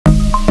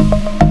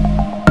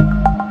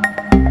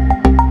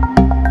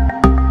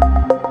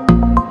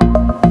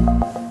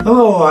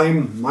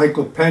I'm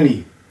Michael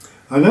Penny,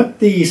 and at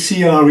the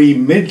CRE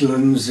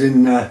Midlands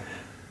in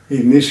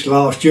this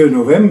last year,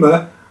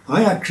 November,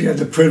 I actually had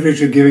the privilege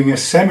of giving a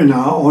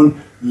seminar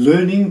on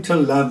learning to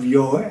love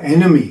your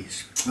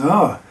enemies.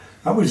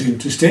 That was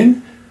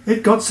interesting.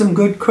 It got some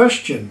good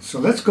questions. So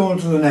let's go on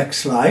to the next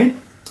slide.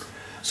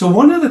 So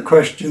one of the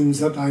questions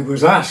that I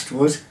was asked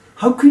was,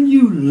 how can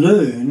you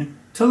learn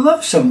to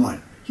love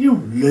someone? You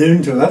don't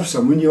learn to love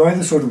someone, you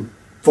either sort of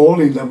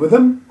fall in love with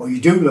them, or you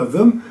do love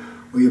them,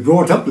 or you're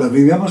brought up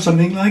loving them, or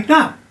something like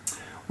that.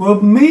 Well,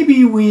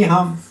 maybe we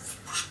have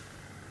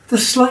the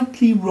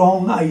slightly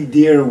wrong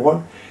idea of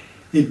what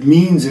it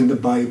means in the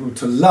Bible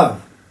to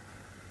love.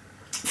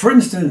 For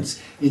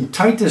instance, in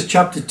Titus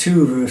chapter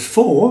 2 verse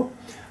 4,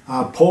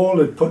 Paul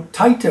had put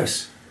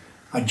Titus,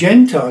 a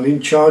Gentile,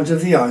 in charge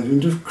of the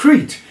island of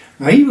Crete.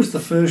 Now he was the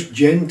first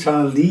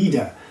Gentile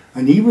leader,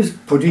 and he was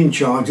put in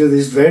charge of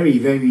this very,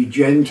 very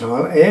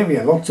Gentile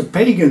area, lots of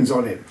pagans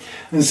on it.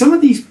 And some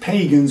of these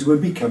pagans were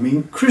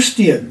becoming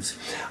Christians.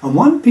 And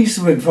one piece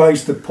of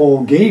advice that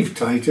Paul gave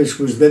Titus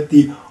was that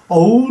the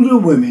older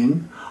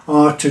women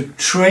are to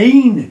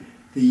train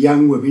the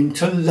young women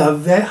to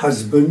love their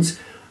husbands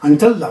and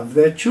to love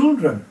their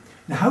children.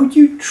 Now, how do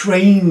you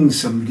train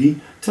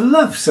somebody to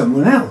love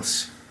someone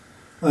else?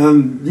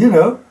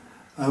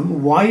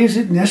 Why is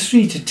it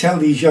necessary to tell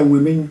these young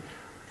women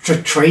to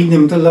train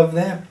them to love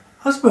their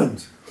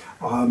husbands?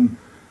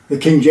 The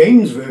King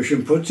James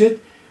Version puts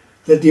it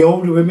that the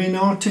older women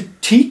are to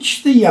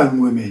teach the young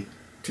women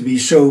to be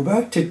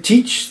sober, to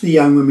teach the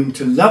young women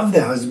to love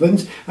their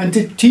husbands, and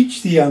to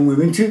teach the young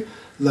women to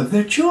love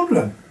their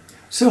children.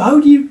 So how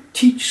do you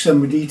teach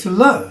somebody to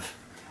love?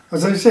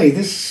 As I say,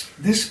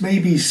 this may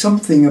be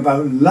something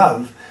about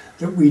love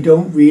that we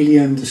don't really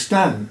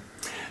understand.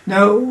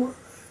 Now,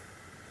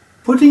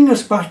 putting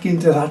us back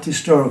into that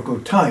historical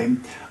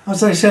time,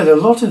 as I said, a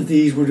lot of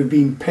these would have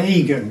been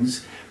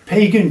pagans,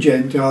 pagan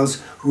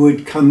Gentiles who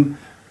had come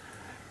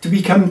to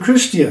become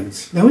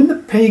Christians. Now, in the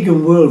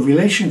pagan world,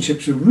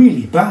 relationships are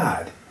really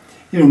bad.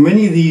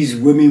 Many of these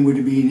women would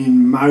have been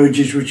in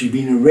marriages which had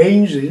been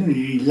arranged. They didn't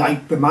really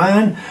like the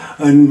man,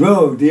 and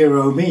oh dear,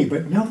 oh me.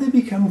 But now they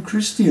become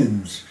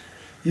Christians,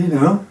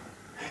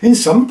 In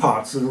some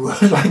parts of the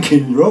world, like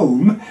in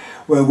Rome,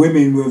 where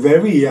women were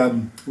very,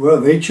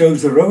 they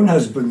chose their own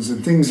husbands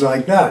and things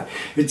like that.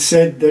 It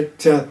said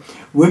that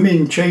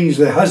women changed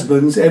their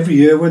husbands every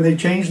year when they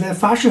changed their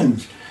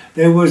fashions.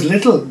 There was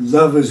little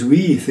love, as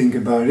we think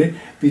about it,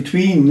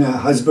 between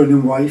husband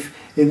and wife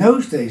in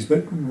those days.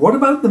 But what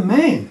about the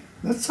men?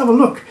 Let's have a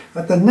look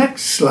at the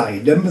next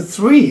slide, number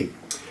 3.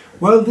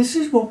 Well, this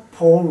is what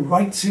Paul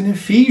writes in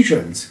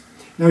Ephesians.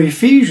 Now,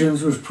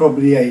 Ephesians was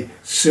probably a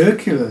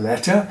circular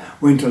letter,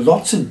 went to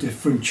lots of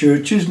different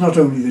churches, not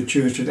only the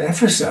church at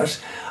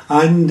Ephesus,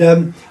 and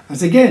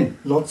as again,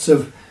 lots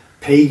of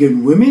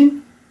pagan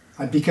women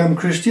had become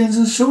Christians,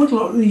 and so had a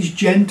lot of these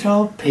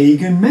Gentile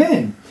pagan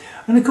men.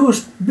 And of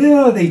course,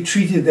 there they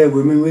treated their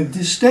women with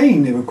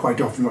disdain. They were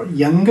quite often a lot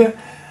younger.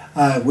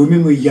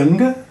 Women were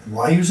younger,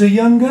 wives are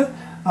younger,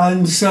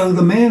 and so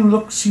the men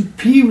looked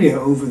superior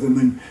over them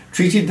and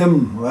treated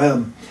them,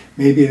 well,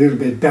 maybe a little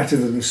bit better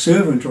than a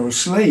servant or a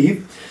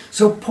slave.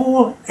 So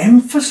Paul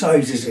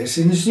emphasizes this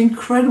in this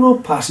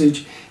incredible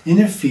passage in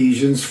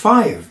Ephesians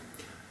 5.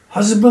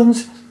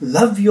 Husbands,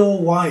 love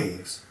your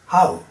wives.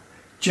 How?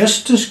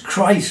 Just as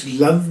Christ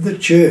loved the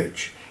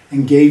church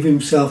and gave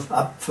himself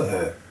up for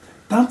her.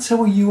 That's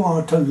how you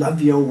are to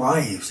love your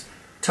wives.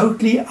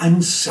 Totally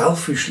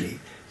unselfishly,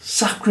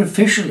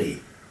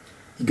 sacrificially.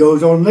 He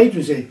goes on later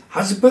to say,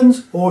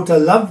 husbands ought to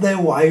love their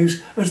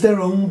wives as their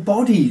own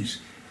bodies.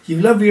 You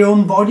love your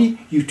own body,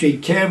 you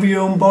take care of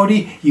your own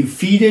body, you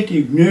feed it,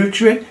 you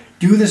nurture it.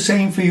 Do the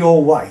same for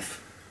your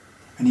wife.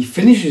 And he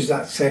finishes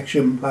that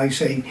section by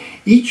saying,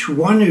 each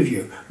one of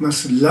you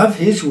must love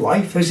his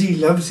wife as he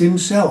loves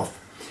himself.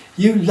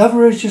 You love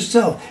her as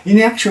yourself. In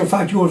actual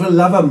fact, you ought to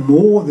love her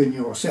more than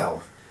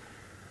yourself.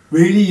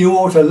 Really, you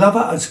ought to love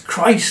her as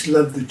Christ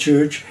loved the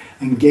church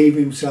and gave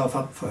himself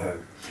up for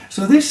her.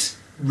 So this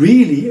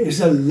really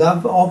is a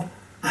love of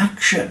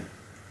action.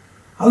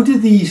 How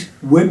did these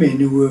women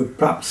who were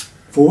perhaps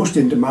forced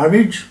into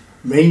marriage,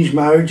 arranged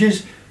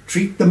marriages,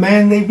 treat the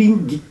man they've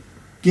been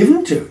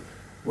given to?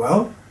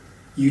 Well,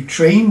 you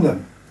train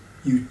them,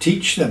 you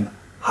teach them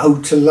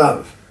how to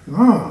love.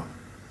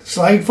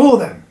 Slide 4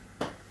 then.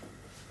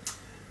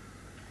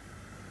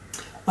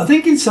 I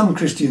think in some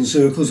Christian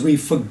circles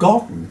we've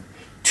forgotten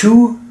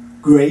 2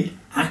 great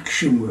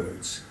action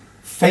words,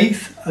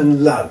 faith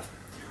and love.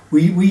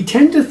 We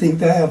tend to think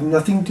they have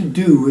nothing to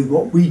do with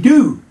what we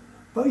do,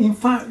 but in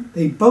fact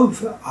they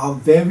both are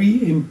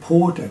very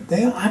important.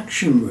 They are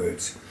action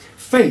words.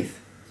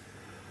 Faith.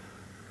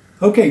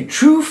 Okay,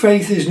 true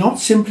faith is not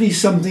simply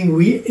something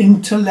we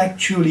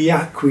intellectually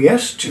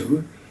acquiesce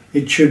to.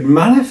 It should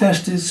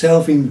manifest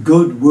itself in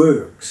good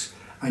works,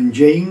 and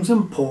James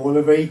and Paul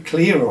are very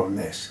clear on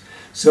this.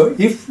 So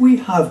if we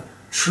have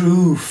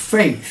true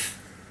faith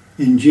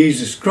in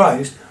Jesus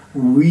Christ,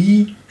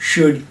 we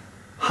should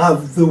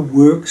have the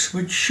works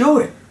which show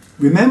it.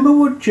 Remember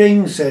what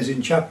James says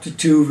in chapter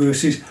 2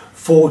 verses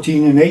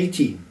 14 and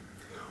 18.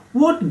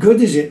 What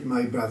good is it,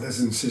 my brothers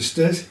and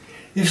sisters,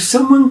 if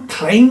someone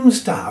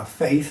claims to have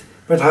faith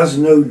but has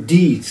no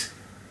deeds?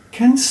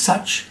 Can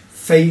such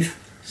faith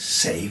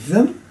save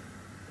them?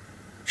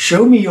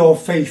 Show me your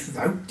faith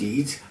without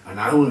deeds, and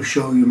I will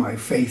show you my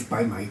faith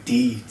by my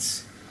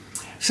deeds.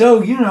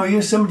 So,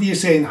 you're somebody who's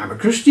saying, I'm a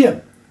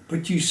Christian,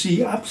 but you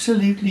see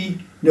absolutely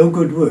no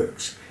good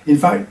works. In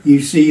fact,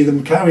 you see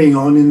them carrying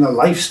on in the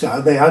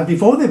lifestyle they had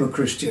before they were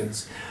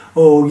Christians.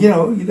 Or,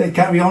 they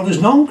carry on as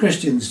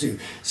non-Christians do.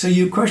 So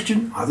you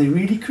question, are they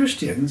really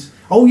Christians?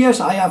 Oh yes,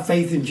 I have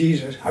faith in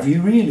Jesus. Have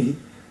you really?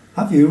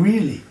 Have you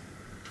really?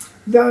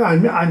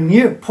 And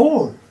here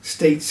Paul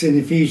states in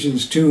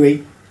Ephesians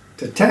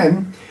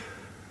 2:8-10,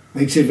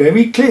 makes it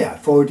very clear,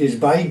 for it is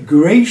by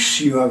grace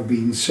you have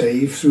been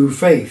saved through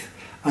faith,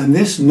 and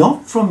this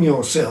not from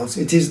yourselves,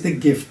 it is the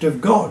gift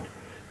of God,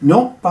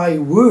 not by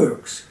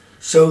works,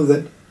 so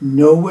that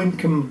no one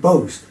can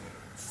boast.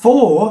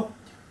 For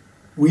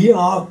we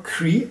are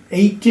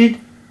created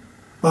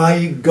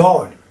by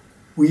God.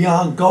 We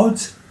are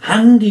God's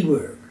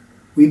handiwork.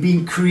 We've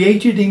been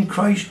created in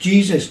Christ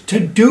Jesus to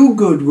do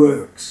good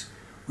works,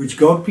 which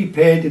God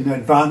prepared in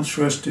advance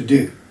for us to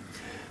do.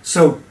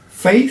 So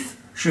faith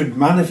should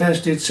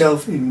manifest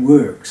itself in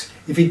works.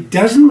 If it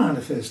doesn't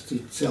manifest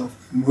itself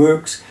in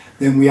works,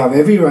 then we have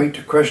every right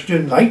to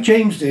question, like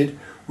James did,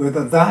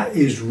 whether that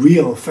is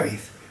real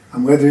faith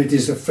and whether it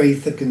is a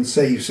faith that can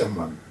save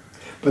someone.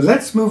 But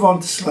let's move on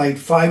to slide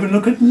 5 and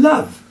look at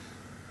love.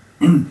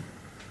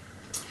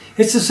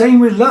 It's the same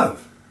with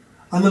love.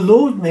 And the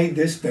Lord made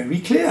this very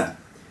clear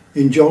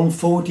in John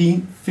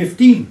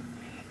 14:15.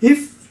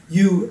 If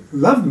you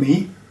love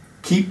me,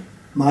 keep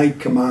my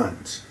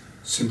commands.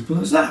 Simple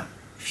as that.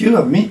 If you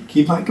love me,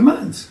 keep my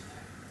commands.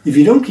 If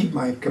you don't keep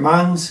my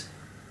commands,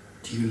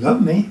 do you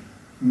love me?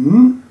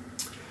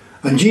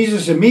 And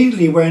Jesus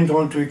immediately went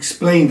on to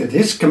explain that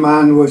his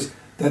command was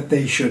that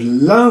they should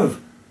love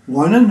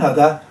one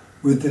another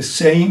with the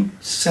same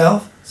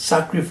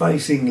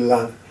self-sacrificing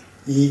love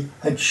he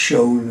had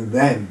shown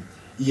them.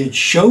 He had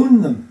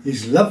shown them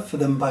his love for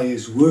them by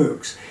his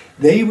works.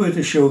 They were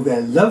to show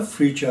their love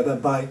for each other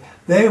by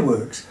their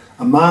works.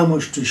 A man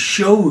was to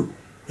show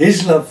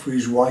his love for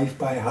his wife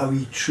by how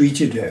he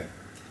treated her,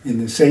 in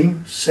the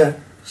same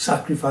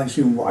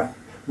sacrificing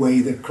way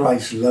that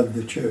Christ loved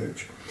the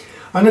church.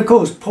 And of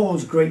course,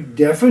 Paul's great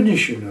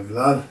definition of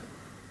love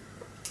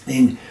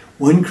in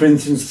 1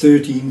 Corinthians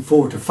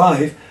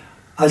 13:4-5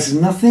 has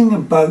nothing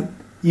about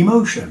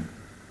emotion.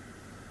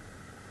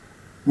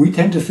 We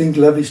tend to think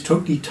love is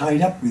totally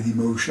tied up with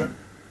emotion,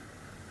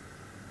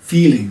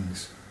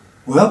 feelings.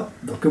 Well,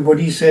 look at what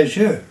he says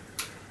here.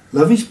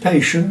 Love is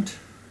patient,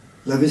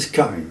 love is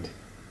kind.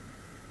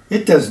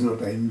 It does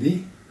not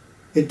envy,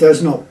 it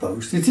does not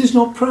boast, it is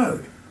not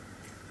proud.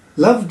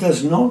 Love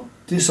does not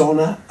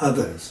dishonour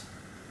others.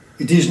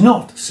 It is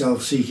not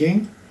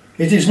self-seeking,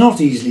 it is not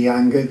easily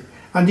angered,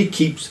 and it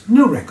keeps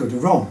no record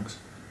of wrongs.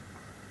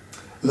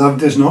 Love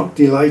does not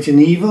delight in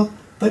evil,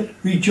 but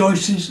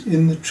rejoices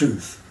in the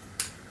truth.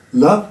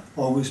 Love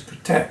always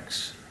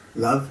protects.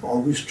 Love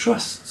always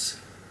trusts.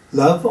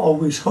 Love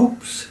always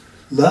hopes.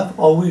 Love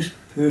always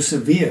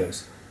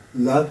perseveres.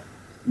 Love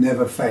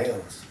never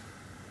fails.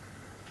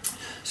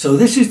 So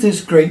this is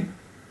this great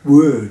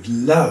word,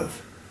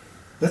 love.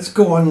 Let's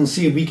go on and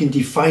see if we can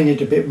define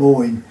it a bit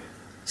more in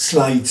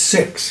slide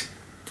 6.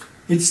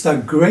 It's the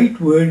great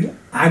word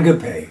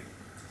agape.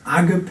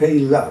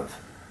 Agape love,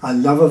 a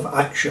love of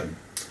action.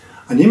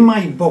 And in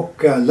my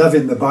book, Love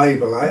in the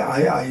Bible,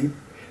 I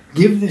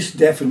give this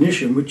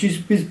definition, which is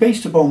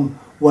based upon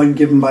one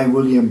given by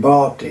William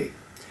Barclay.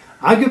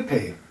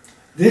 Agape,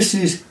 this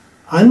is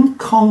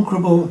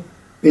unconquerable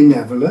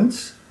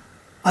benevolence,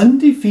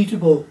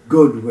 undefeatable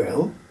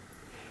goodwill.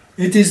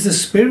 It is the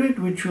spirit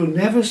which will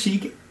never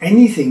seek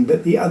anything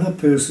but the other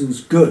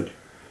person's good,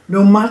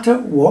 no matter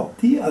what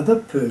the other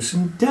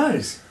person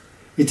does.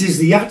 It is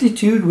the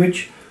attitude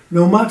which,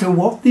 no matter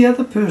what the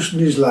other person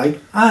is like,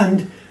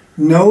 and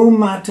no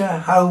matter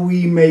how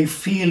we may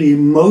feel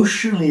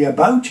emotionally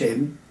about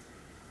him,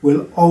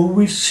 will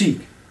always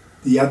seek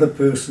the other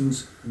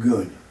person's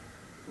good.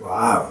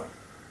 Wow.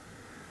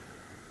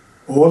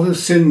 All have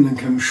sinned and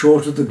come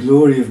short of the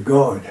glory of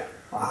God.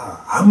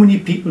 Wow. How many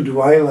people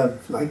do I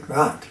love like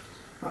that?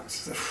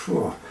 That's the,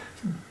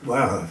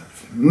 well,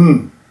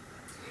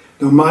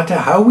 No matter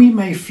how we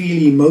may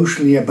feel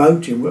emotionally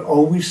about him, we'll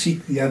always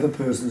seek the other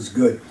person's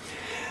good.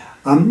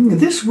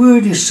 This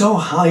word is so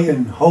high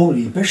and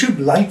holy. Bishop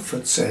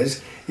Lightfoot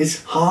says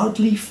it's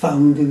hardly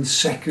found in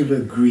secular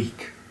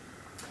Greek.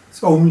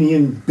 It's only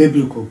in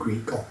biblical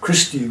Greek or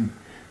Christian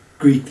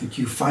Greek that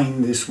you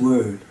find this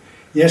word.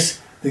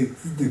 Yes,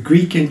 the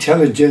Greek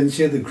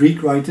intelligentsia, the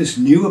Greek writers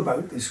knew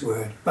about this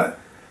word, but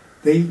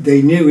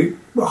they knew it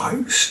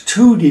was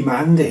too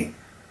demanding,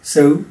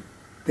 so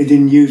they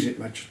didn't use it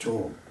much at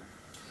all.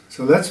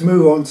 So let's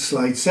move on to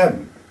slide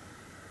 7.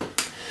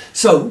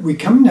 So we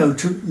come now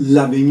to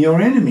loving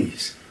your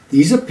enemies.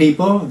 These are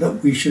people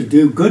that we should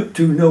do good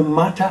to, no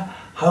matter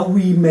how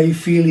we may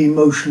feel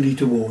emotionally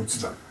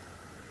towards them.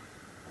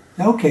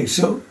 Okay,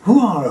 so who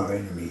are our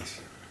enemies?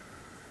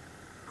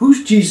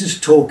 Who's Jesus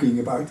talking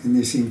about in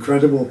this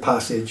incredible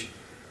passage,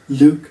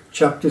 Luke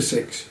chapter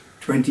 6,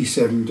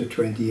 27 to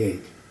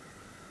 28?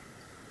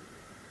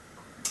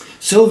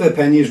 Sylvia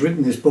Penny has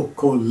written this book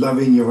called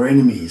Loving Your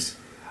Enemies.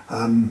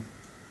 No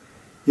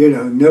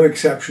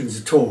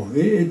exceptions at all.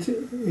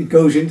 It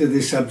goes into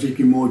this subject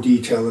in more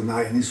detail than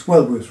that, and it's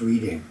well worth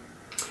reading.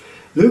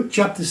 Luke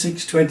chapter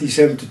 6,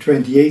 27 to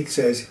 28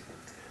 says,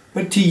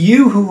 "But to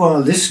you who are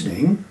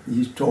listening,"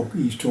 he's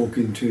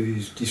talking to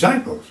his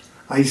disciples,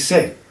 "I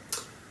say,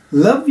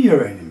 love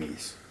your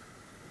enemies.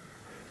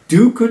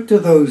 Do good to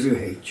those who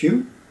hate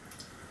you.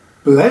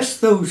 Bless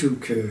those who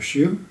curse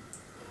you.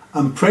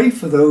 And pray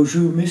for those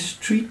who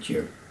mistreat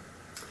you."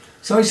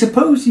 So I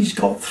suppose he's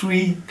got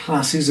three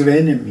classes of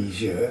enemies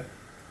here.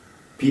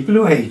 People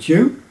who hate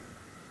you,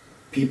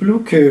 people who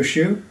curse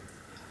you,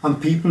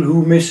 and people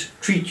who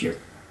mistreat you.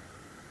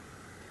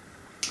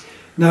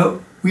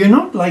 Now, we are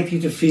not likely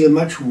to feel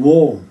much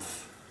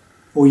warmth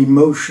or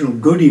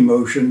good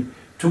emotion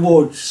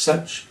towards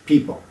such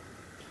people.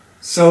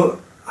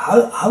 So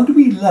how do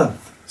we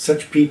love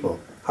such people?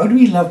 How do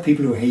we love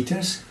people who hate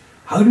us?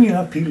 How do we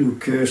love people who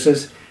curse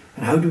us?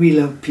 And how do we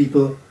love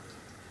people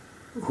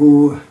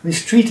who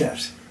mistreat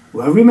us?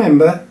 Well,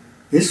 remember,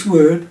 this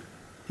word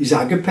is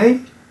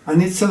agape,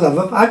 and it's the love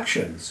of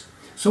actions.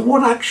 So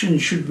what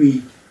actions should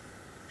we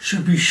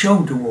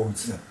show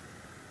towards them?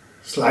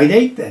 Slide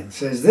 8 then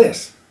says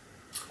this.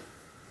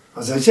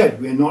 As I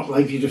said, we're not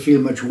likely to feel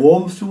much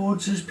warmth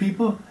towards these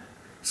people.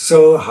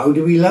 So how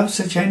do we love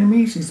such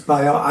enemies? It's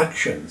by our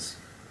actions.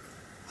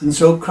 And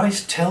so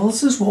Christ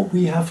tells us what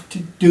we have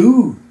to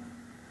do.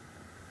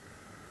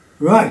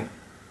 Right.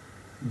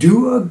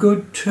 Do a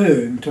good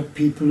turn to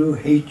people who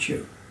hate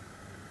you.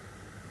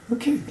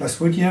 Okay,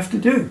 that's what you have to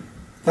do.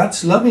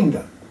 That's loving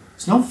them.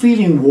 It's not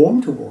feeling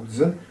warm towards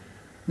them,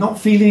 not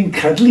feeling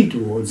cuddly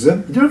towards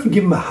them. You don't have to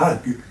give them a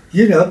hug.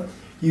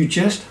 You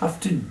just have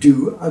to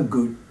do a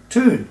good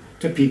turn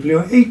to people who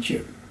hate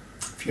you.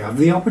 If you have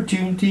the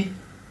opportunity,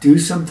 do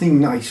something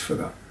nice for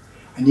them.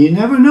 And you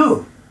never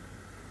know.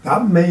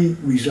 That may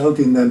result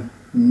in them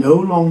no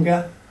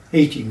longer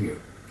hating you.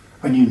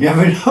 And you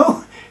never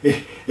know.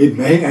 It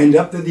may end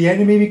up that the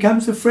enemy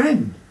becomes a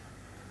friend.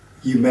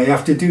 You may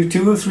have to do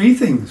 2 or 3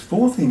 things,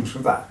 4 things for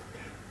that.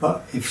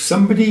 But if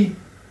somebody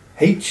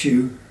hates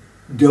you,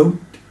 don't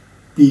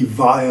be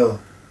vile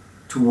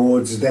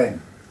towards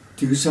them.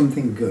 Do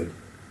something good.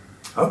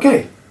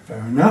 Okay,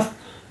 fair enough.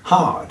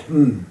 Hard.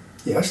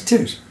 Yes,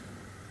 it is.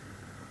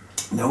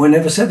 No one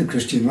ever said the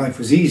Christian life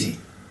was easy.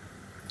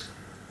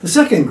 The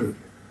second group,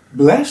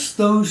 bless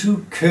those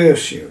who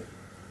curse you.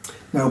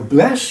 Now,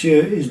 bless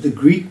here is the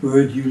Greek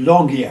word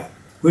eulogia,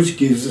 which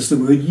gives us the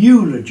word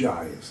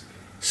eulogize,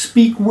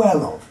 speak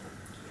well of.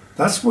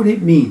 That's what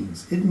it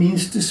means. It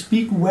means to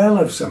speak well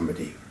of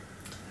somebody.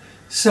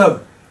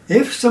 So,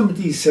 if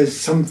somebody says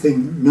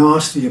something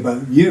nasty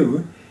about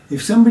you,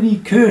 if somebody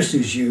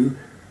curses you,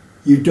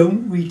 you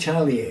don't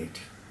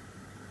retaliate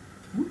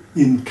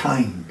in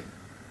kind.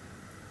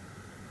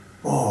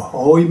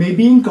 Or you may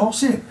be in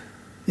gossip.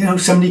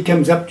 Somebody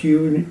comes up to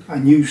you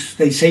and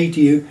they say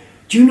to you,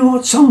 "Do you know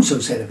what so-and-so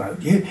said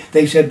about you?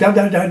 They said da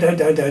da da da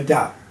da da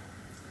da."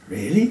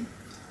 Really?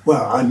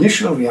 Well, our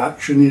initial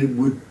reaction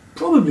would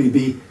probably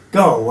be,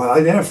 "Oh,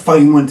 well, they're a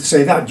fine one to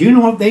say that. Do you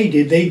know what they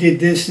did? They did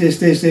this, this,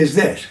 this, this,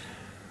 this."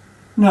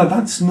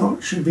 No,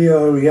 should be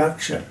our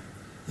reaction.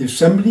 If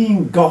somebody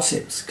in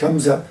gossips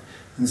comes up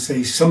and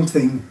says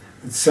something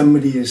that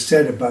somebody has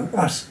said about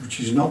us, which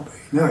is not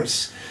very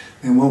nice,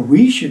 then what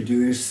we should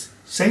do is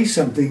say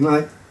something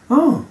like,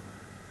 Oh,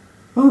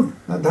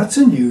 that's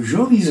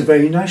unusual. He's a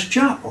very nice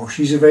chap, or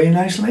she's a very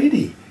nice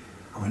lady.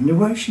 I wonder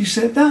why she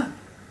said that.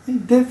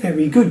 They're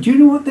very good. Do you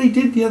know what they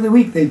did the other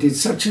week? They did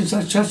such and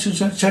such, such and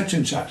such, such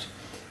and such.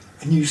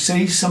 And you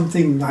say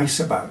something nice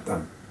about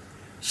them.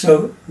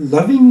 So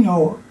loving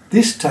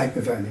this type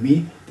of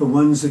enemy, the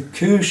ones that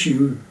curse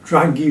you,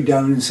 drag you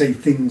down and say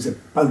things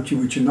about you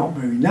which are not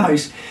very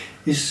nice,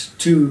 is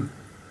to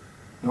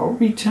not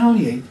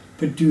retaliate,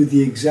 but do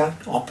the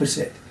exact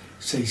opposite.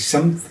 Say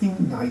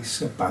something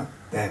nice about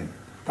them.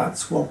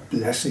 That's what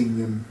blessing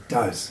them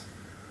does.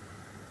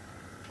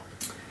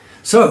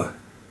 So,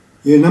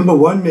 your number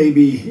 1 may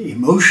be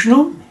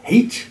emotional,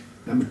 hate.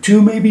 Number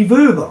 2 may be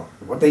verbal,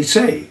 what they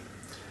say.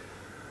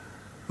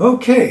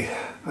 Okay,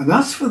 and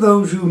that's for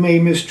those who may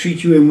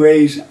mistreat you in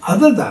ways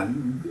other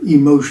than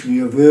emotionally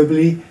or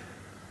verbally.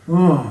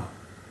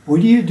 What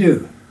do you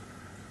do?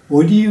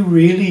 What do you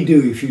really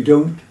do if you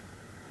don't?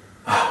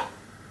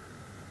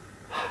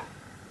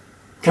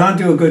 Can't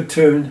do a good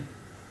turn,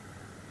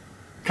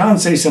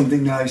 can't say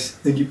something nice,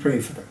 then you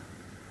pray for them.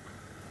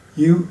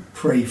 You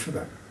pray for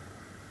them.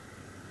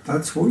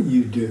 That's what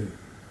you do.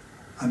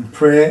 And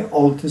prayer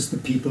alters the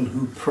people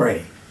who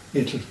pray.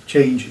 It'll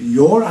change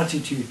your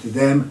attitude to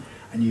them,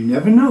 and you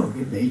never know,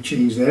 it may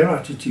change their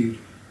attitude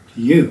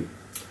to you.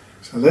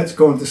 So let's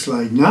go on to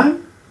slide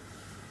 9.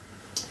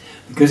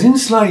 Because in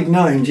slide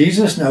 9,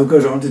 Jesus now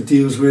goes on to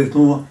deal with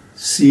more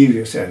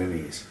serious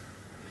enemies.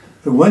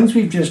 The ones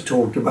we've just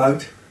talked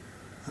about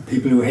are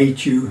people who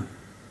hate you,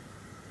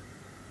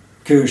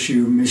 curse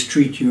you,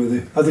 mistreat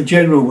you, are the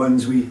general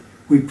ones we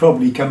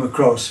probably come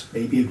across,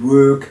 maybe at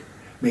work,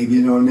 maybe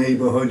in our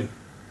neighbourhood,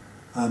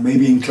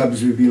 maybe in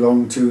clubs we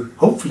belong to,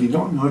 hopefully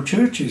not in our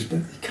churches, but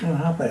it can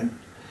happen.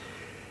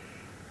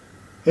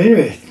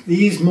 Anyway,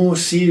 these more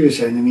serious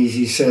enemies,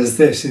 he says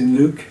this in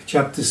Luke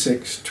chapter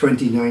 6,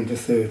 29 to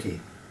 30.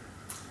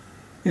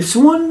 If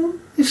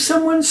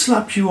someone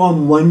slaps you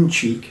on one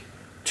cheek,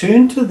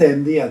 turn to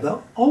them the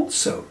other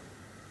also.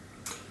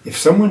 If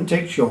someone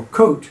takes your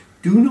coat,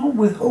 do not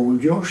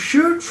withhold your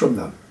shirt from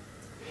them.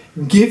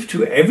 Give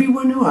to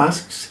everyone who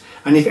asks,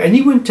 and if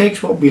anyone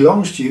takes what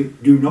belongs to you,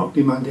 do not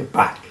demand it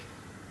back.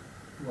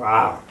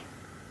 Wow.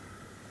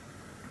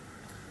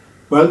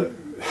 Well,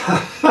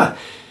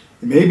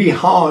 it may be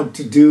hard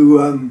to do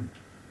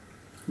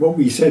what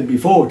we said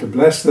before, to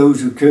bless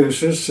those who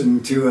curse us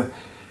and to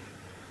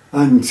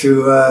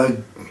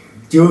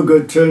do a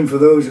good turn for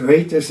those who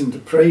hate us and to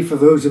pray for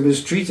those who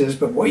mistreat us.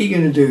 But what are you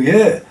going to do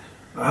here?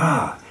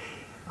 I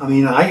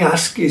mean, I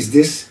ask, is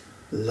this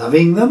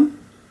loving them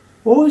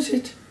or is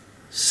it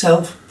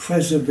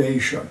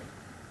self-preservation?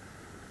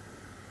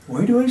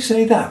 Why do I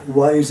say that?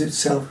 Why is it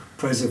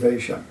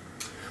self-preservation?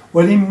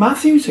 Well, in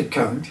Matthew's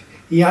account,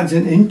 he adds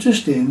an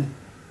interesting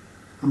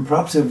and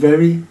perhaps a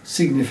very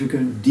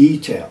significant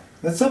detail.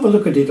 Let's have a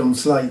look at it on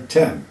slide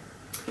 10.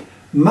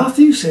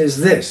 Matthew says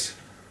this,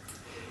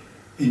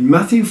 in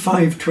Matthew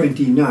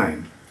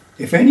 5:29,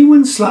 if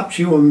anyone slaps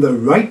you on the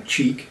right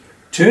cheek,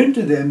 turn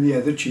to them the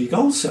other cheek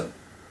also.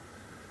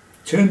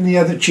 Turn the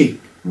other cheek.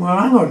 Well,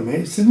 hang on a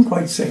minute, it didn't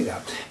quite say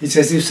that. It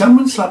says if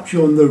someone slaps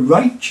you on the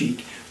right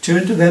cheek,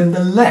 turn to them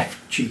the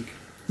left cheek,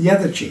 the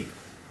other cheek.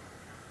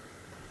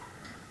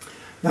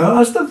 Now,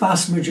 as the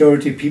vast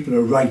majority of people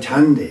are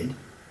right-handed,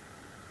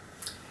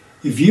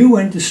 if you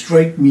went to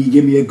strike me,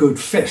 give me a good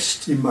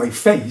fist in my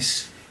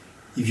face,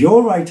 if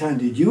you're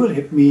right-handed, you will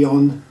hit me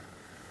on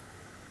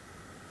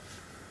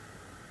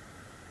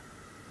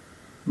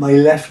my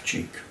left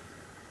cheek.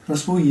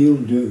 That's what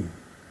you'll do.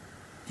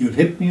 You'll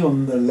hit me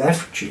on the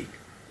left cheek.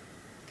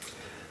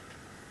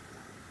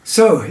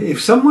 So,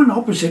 if someone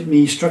opposite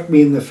me struck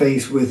me in the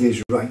face with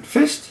his right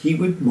fist, he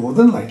would more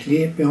than likely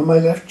hit me on my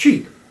left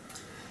cheek.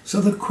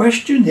 So the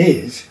question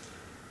is,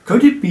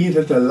 could it be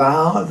that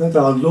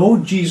our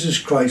Lord Jesus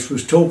Christ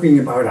was talking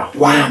about a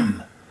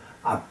wham,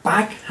 a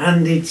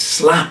backhanded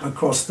slap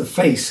across the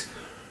face,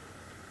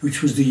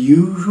 which was the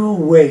usual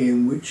way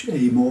in which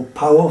a more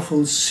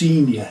powerful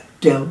senior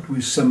dealt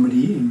with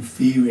somebody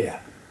inferior?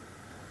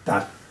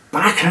 That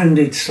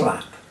backhanded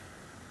slap.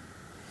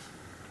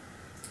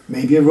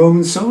 Maybe a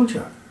Roman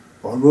soldier,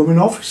 or a Roman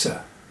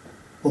officer,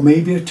 or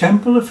maybe a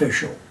temple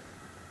official.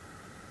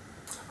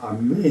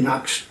 In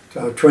Acts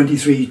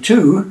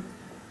 23:2,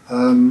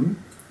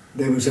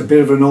 there was a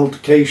bit of an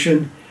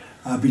altercation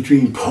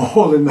between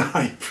Paul and the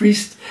high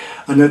priest,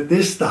 and at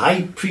this the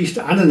high priest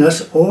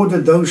Ananias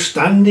ordered those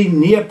standing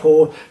near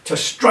Paul to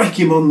strike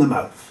him on the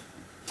mouth.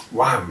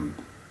 Wham!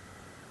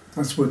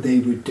 That's what they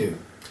would do.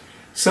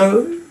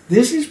 So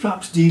this is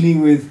perhaps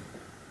dealing with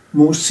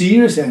more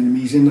serious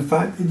enemies in the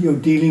fact that you're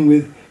dealing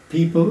with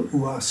people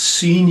who are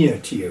senior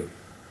to you.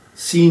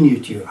 Senior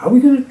to you. How are we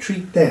going to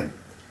treat them?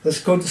 Let's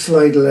go to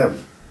slide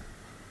 11.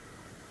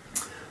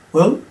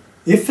 Well,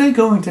 if they're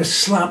going to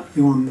slap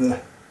you on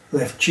the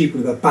left cheek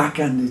with a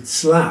backhanded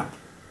slap,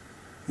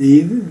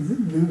 the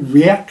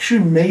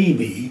reaction may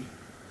be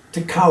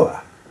to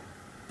cower.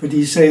 But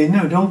he's saying,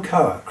 no, don't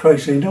cower.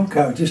 Christ saying, don't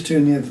cower, just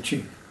turn the other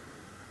cheek.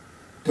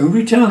 Don't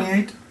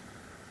retaliate.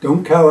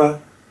 Don't cower.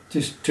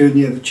 Just turn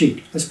the other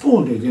cheek, as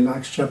Paul did in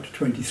Acts chapter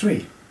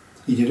 23.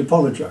 He did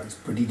apologise,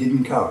 but he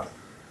didn't cower.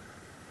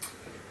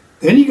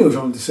 Then he goes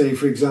on to say,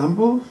 for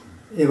example,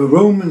 if a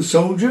Roman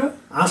soldier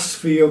asks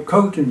for your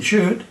coat and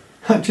shirt,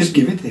 just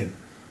give it to him.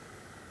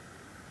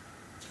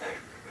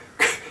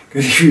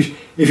 Because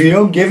if you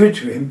don't give it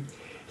to him,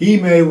 he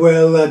may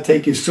well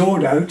take his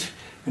sword out,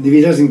 and if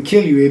he doesn't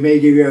kill you, he may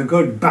give you a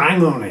good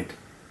bang on it.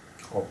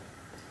 Oh.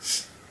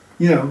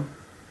 You know,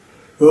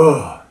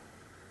 oh.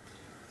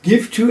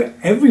 Give to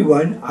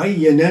everyone,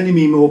 i.e. an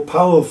enemy more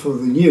powerful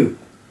than you,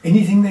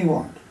 anything they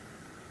want,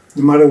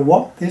 no matter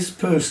what this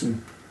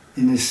person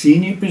in a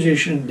senior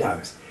position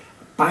does.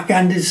 A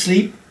backhanded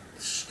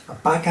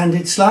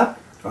slap,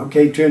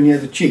 okay, turn the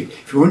other cheek.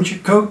 If you want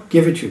your coat,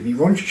 give it to him. If you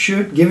want your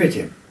shirt, give it to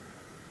him.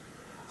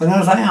 And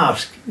as I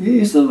ask,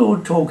 is the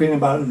Lord talking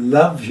about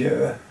love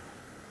here,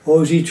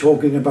 or is he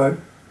talking about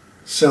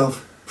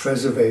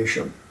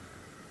self-preservation?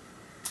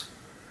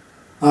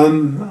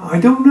 I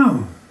don't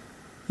know.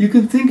 You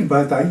can think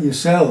about that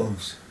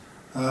yourselves.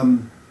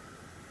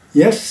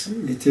 Yes,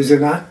 it is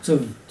an act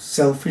of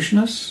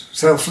selflessness,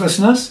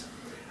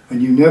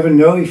 and you never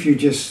know if you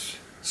just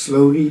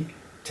slowly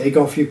take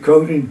off your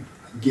coat and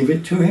give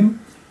it to him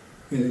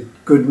in a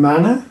good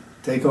manner,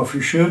 take off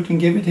your shirt and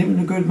give it to him in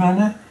a good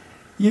manner.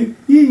 You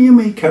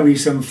may carry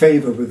some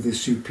favour with the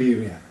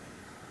superior.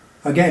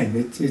 Again,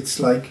 it's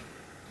like,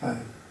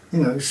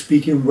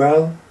 speaking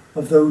well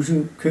of those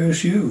who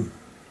curse you.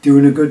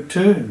 doing a good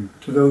turn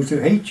to those who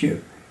hate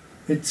you.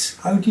 It's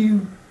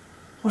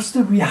what's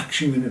the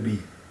reaction going to be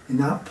in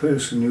that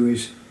person who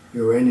is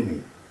your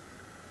enemy?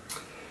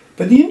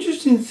 But the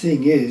interesting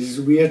thing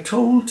is we are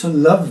told to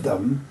love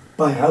them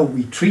by how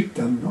we treat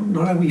them,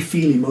 not how we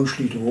feel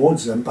emotionally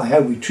towards them, by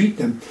how we treat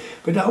them,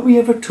 but are we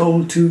ever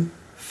told to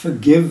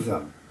forgive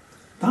them?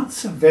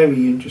 That's a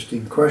very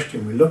interesting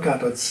question we look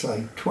at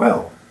slide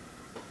 12.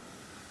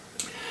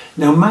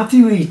 Now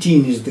Matthew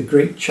 18 is the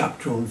great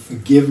chapter on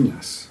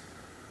forgiveness.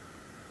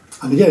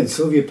 And again,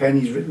 Sylvia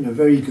Penny's written a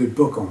very good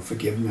book on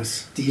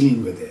forgiveness,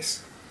 dealing with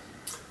this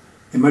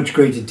in much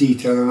greater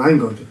detail than I'm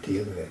going to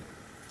deal with it.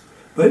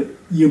 But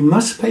you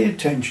must pay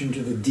attention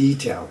to the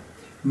detail.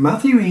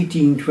 Matthew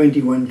 18,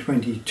 21,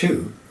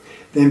 22,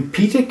 then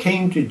Peter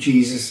came to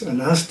Jesus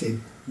and asked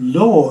him,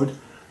 Lord,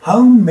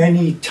 how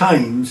many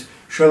times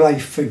shall I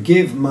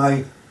forgive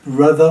my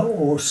brother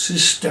or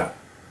sister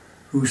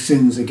who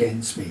sins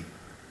against me?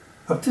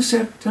 Up to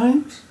 7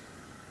 times?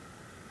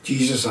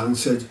 Jesus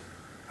answered,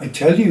 I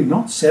tell you,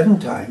 not 7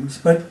 times,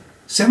 but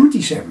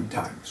 77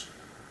 times.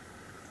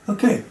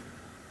 Okay,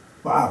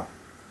 wow.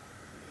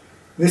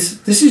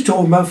 This is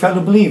talking about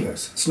fellow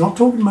believers. It's not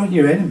talking about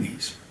your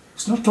enemies.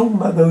 It's not talking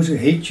about those who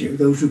hate you,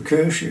 those who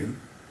curse you,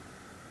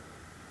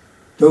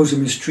 those who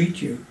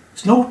mistreat you.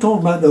 It's not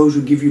talking about those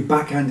who give you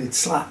backhanded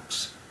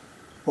slaps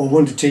or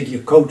want to take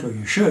your coat or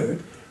your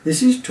shirt.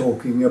 This is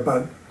talking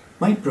about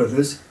my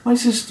brothers, my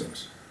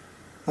sisters.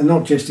 And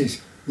not just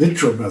his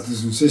literal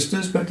brothers and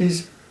sisters, but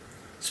his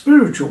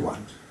spiritual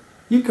ones.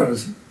 You've got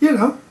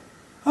to,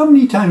 how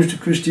many times do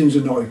Christians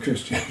annoy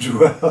Christians?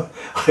 Well,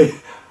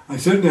 I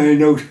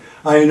certainly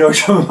I know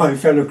some of my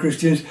fellow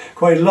Christians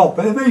quite a lot,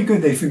 but they're very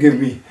good, they forgive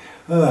me.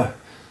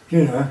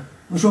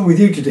 What's wrong with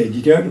you today? Did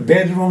you get out of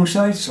bed the wrong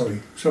side?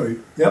 Sorry,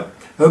 yep,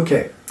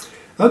 okay.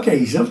 Okay,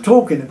 he's not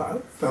talking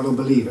about fellow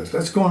believers.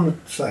 Let's go on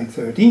to slide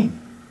 13.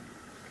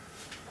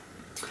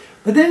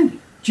 But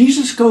then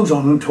Jesus goes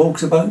on and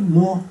talks about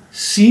more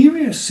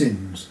serious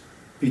sins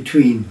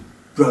between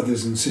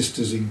brothers and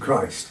sisters in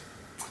Christ.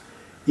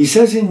 He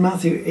says in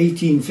Matthew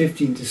 18,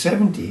 15 to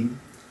 17,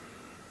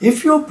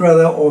 if your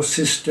brother or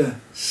sister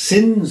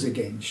sins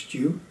against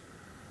you,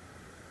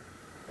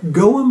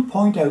 go and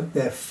point out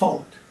their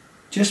fault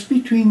just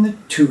between the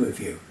two of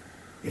you.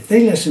 If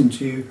they listen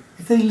to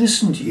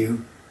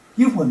you,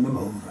 you've won them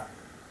over.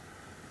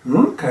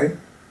 Okay,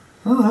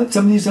 all right,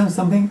 somebody's done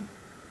something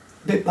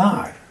a bit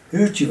bad,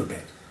 hurt you a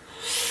bit.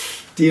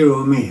 Dear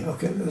oh me,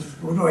 okay,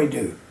 what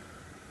do?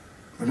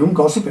 I don't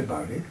gossip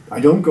about it. I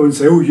don't go and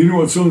say, oh, you know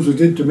what so-and-so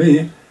did to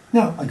me.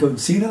 No, I go and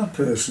see that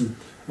person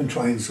and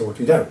try and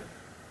sort it out.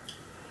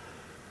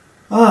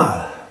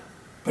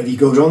 But he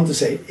goes on to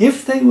say,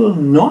 if they will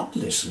not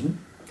listen,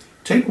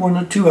 take 1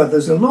 or 2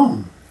 others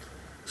along,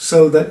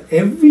 so that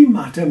every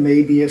matter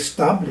may be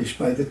established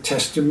by the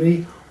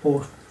testimony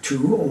of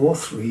 2 or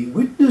 3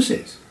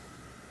 witnesses.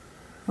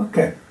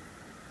 Okay,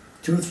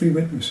 2 or 3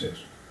 witnesses.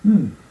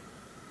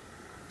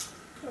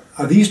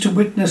 Are these to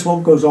witness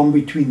what goes on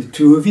between the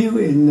two of you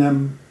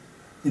in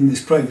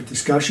this private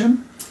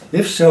discussion?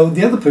 If so,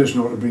 the other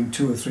person ought to bring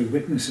 2 or 3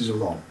 witnesses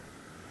along.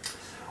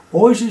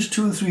 Or is this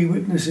 2 or 3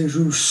 witnesses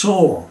who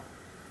saw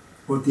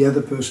what the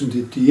other person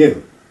did to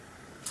you?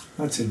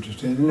 That's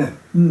interesting, isn't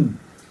it?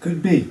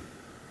 Could be.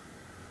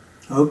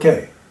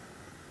 Okay.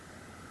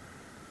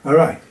 All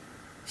right.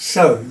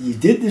 So, you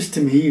did this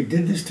to me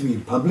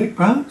in public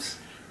perhaps?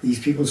 These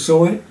people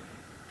saw it.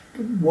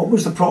 What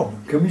was the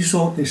problem? Can we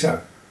sort this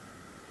out?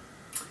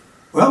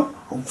 Well,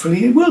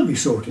 hopefully it will be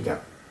sorted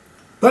out.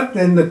 But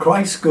then the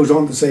Christ goes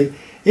on to say,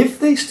 if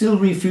they still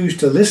refuse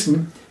to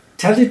listen,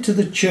 tell it to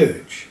the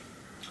church.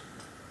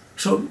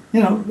 So,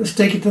 let's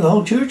take it to the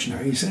whole church now,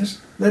 he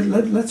says.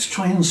 Let's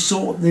try and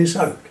sort this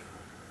out.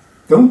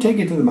 Don't take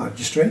it to the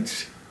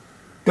magistrates.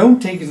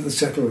 Don't take it to the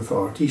secular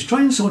authorities.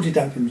 Try and sort it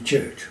out in the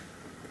church.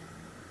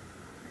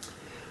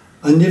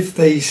 And if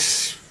they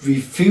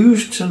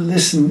refuse to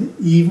listen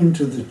even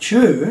to the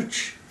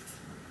church,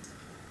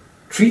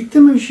 treat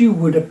them as you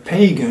would a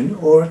pagan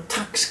or a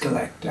tax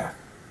collector,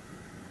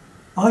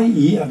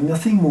 i.e. have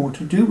nothing more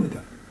to do with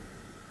them.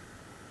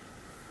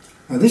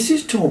 Now this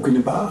is talking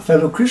about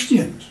fellow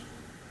Christians.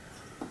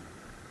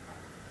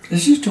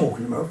 This is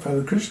talking about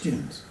fellow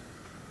Christians.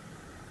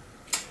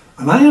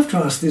 And I have to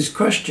ask this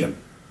question.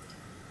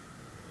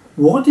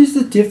 What is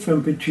the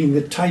difference between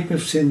the type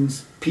of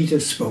sins Peter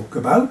spoke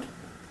about?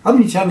 How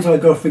many times have I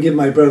got to forgive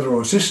my brother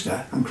or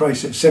sister? And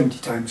Christ said 70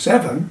 times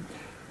 7.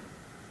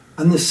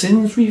 And the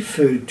sins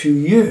referred to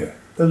here.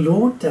 The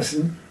Lord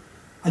doesn't,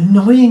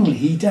 annoyingly,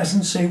 he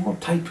doesn't say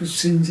what type of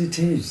sins it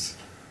is.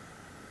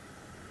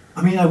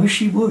 I mean, I wish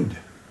he would.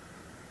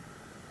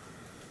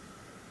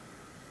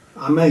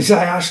 As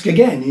I ask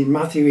again, in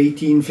Matthew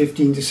 18,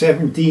 15 to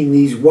 17,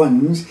 these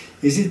ones,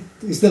 is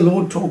the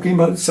Lord talking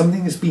about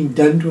something that's been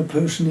done to a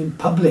person in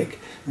public,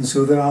 and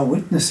so there are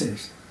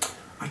witnesses?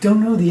 I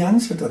don't know the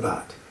answer to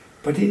that,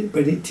 but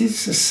it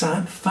is a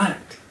sad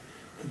fact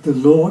that the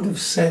Lord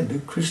has said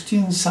that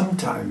Christians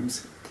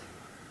sometimes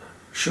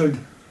should,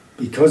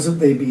 because of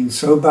they being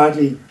so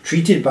badly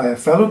treated by a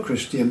fellow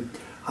Christian,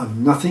 have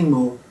nothing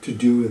more to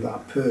do with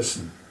that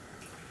person.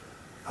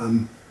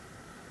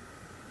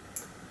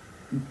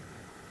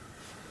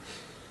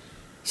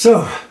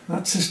 So,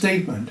 that's a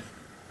statement.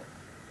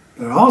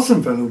 There are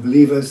some fellow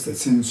believers that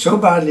sin so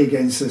badly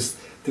against us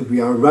that we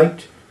are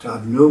right to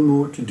have no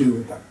more to do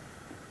with them.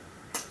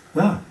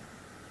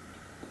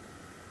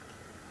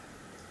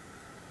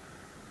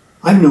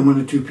 I've known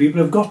 1 or 2 people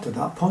who have got to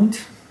that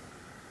point.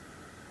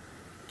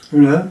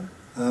 You know,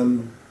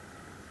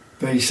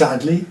 very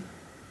sadly,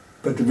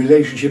 but the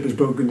relationship has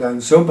broken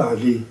down so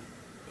badly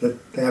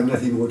that they have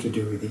nothing more to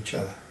do with each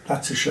other.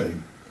 That's a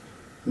shame.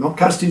 I'm not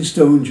casting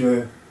stones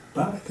here,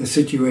 but the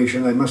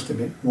situation, I must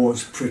admit,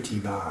 was pretty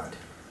bad.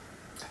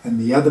 And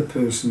the other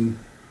person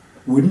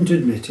wouldn't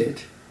admit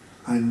it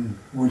and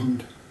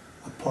wouldn't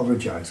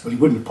apologise. Well, he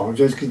wouldn't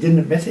apologise because he didn't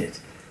admit it.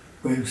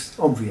 But it was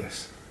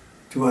obvious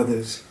to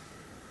others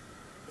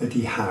that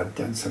he had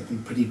done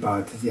something pretty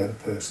bad to the other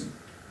person.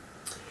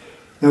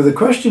 Now the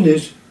question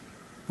is,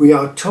 we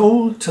are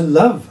told to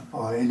love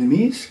our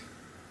enemies,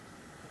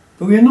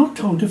 but we are not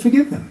told to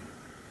forgive them.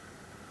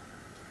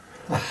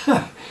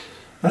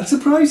 That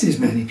surprises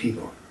many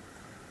people.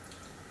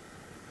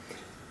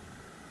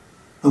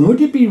 And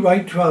would it be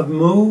right to have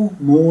no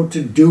more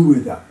to do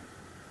with them?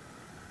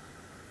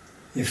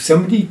 If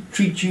somebody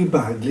treats you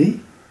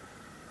badly,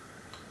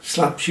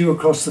 slaps you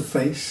across the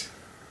face,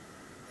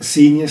 a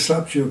senior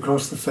slaps you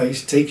across the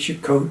face, takes your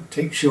coat,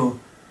 takes your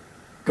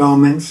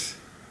garments,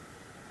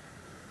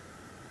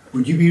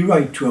 would you be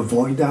right to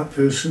avoid that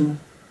person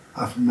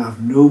and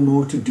have no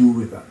more to do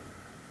with them?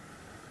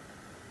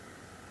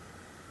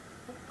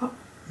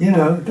 You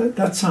know,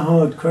 that's a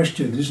hard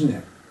question, isn't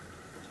it?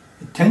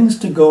 It tends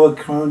to go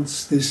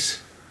across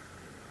this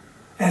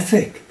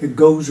ethic that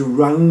goes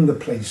around the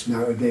place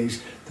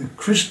nowadays that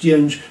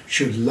Christians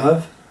should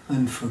love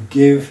and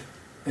forgive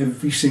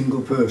every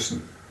single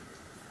person.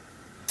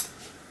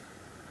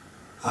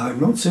 I'm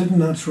not certain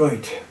that's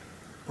right,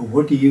 but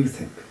what do you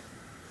think?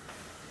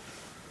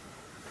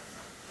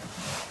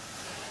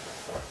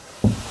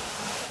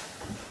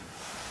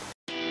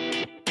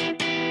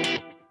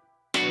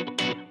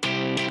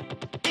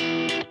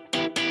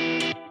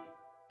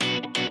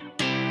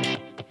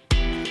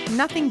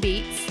 Nothing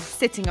beats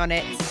sitting on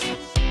it,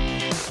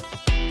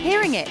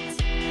 hearing it,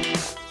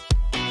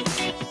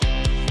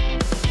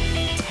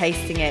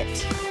 tasting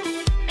it,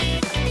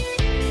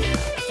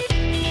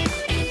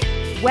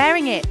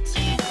 wearing it,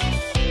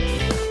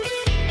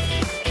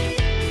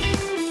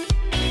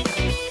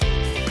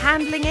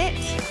 handling it,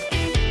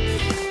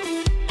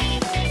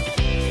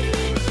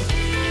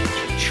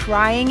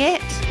 trying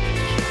it,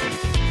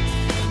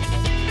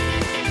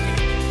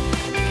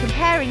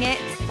 comparing it.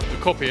 The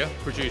copier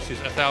produces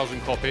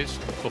 1,000 copies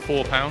for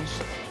 £4.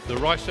 The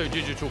Riso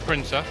digital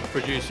printer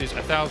produces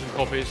 1,000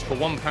 copies for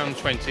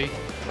 £1.20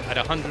 at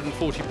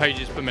 140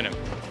 pages per minute.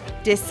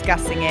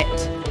 Discussing it.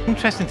 The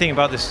interesting thing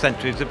about this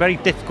centre is it's a very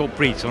difficult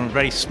breed on a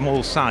very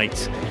small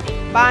site.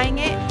 Buying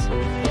it.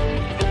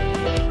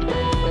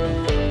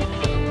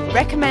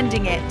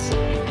 Recommending it.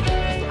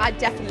 I'd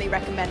definitely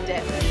recommend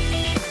it.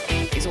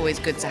 It's always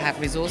good to have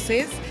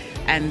resources,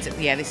 and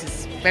yeah, this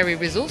is very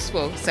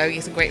resourceful, so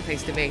it's a great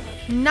place to be.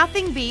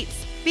 Nothing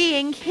beats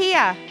being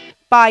here.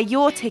 Buy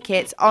your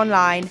tickets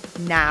online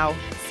now.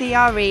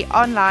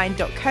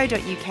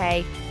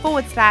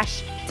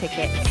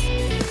 creonline.co.uk/tickets.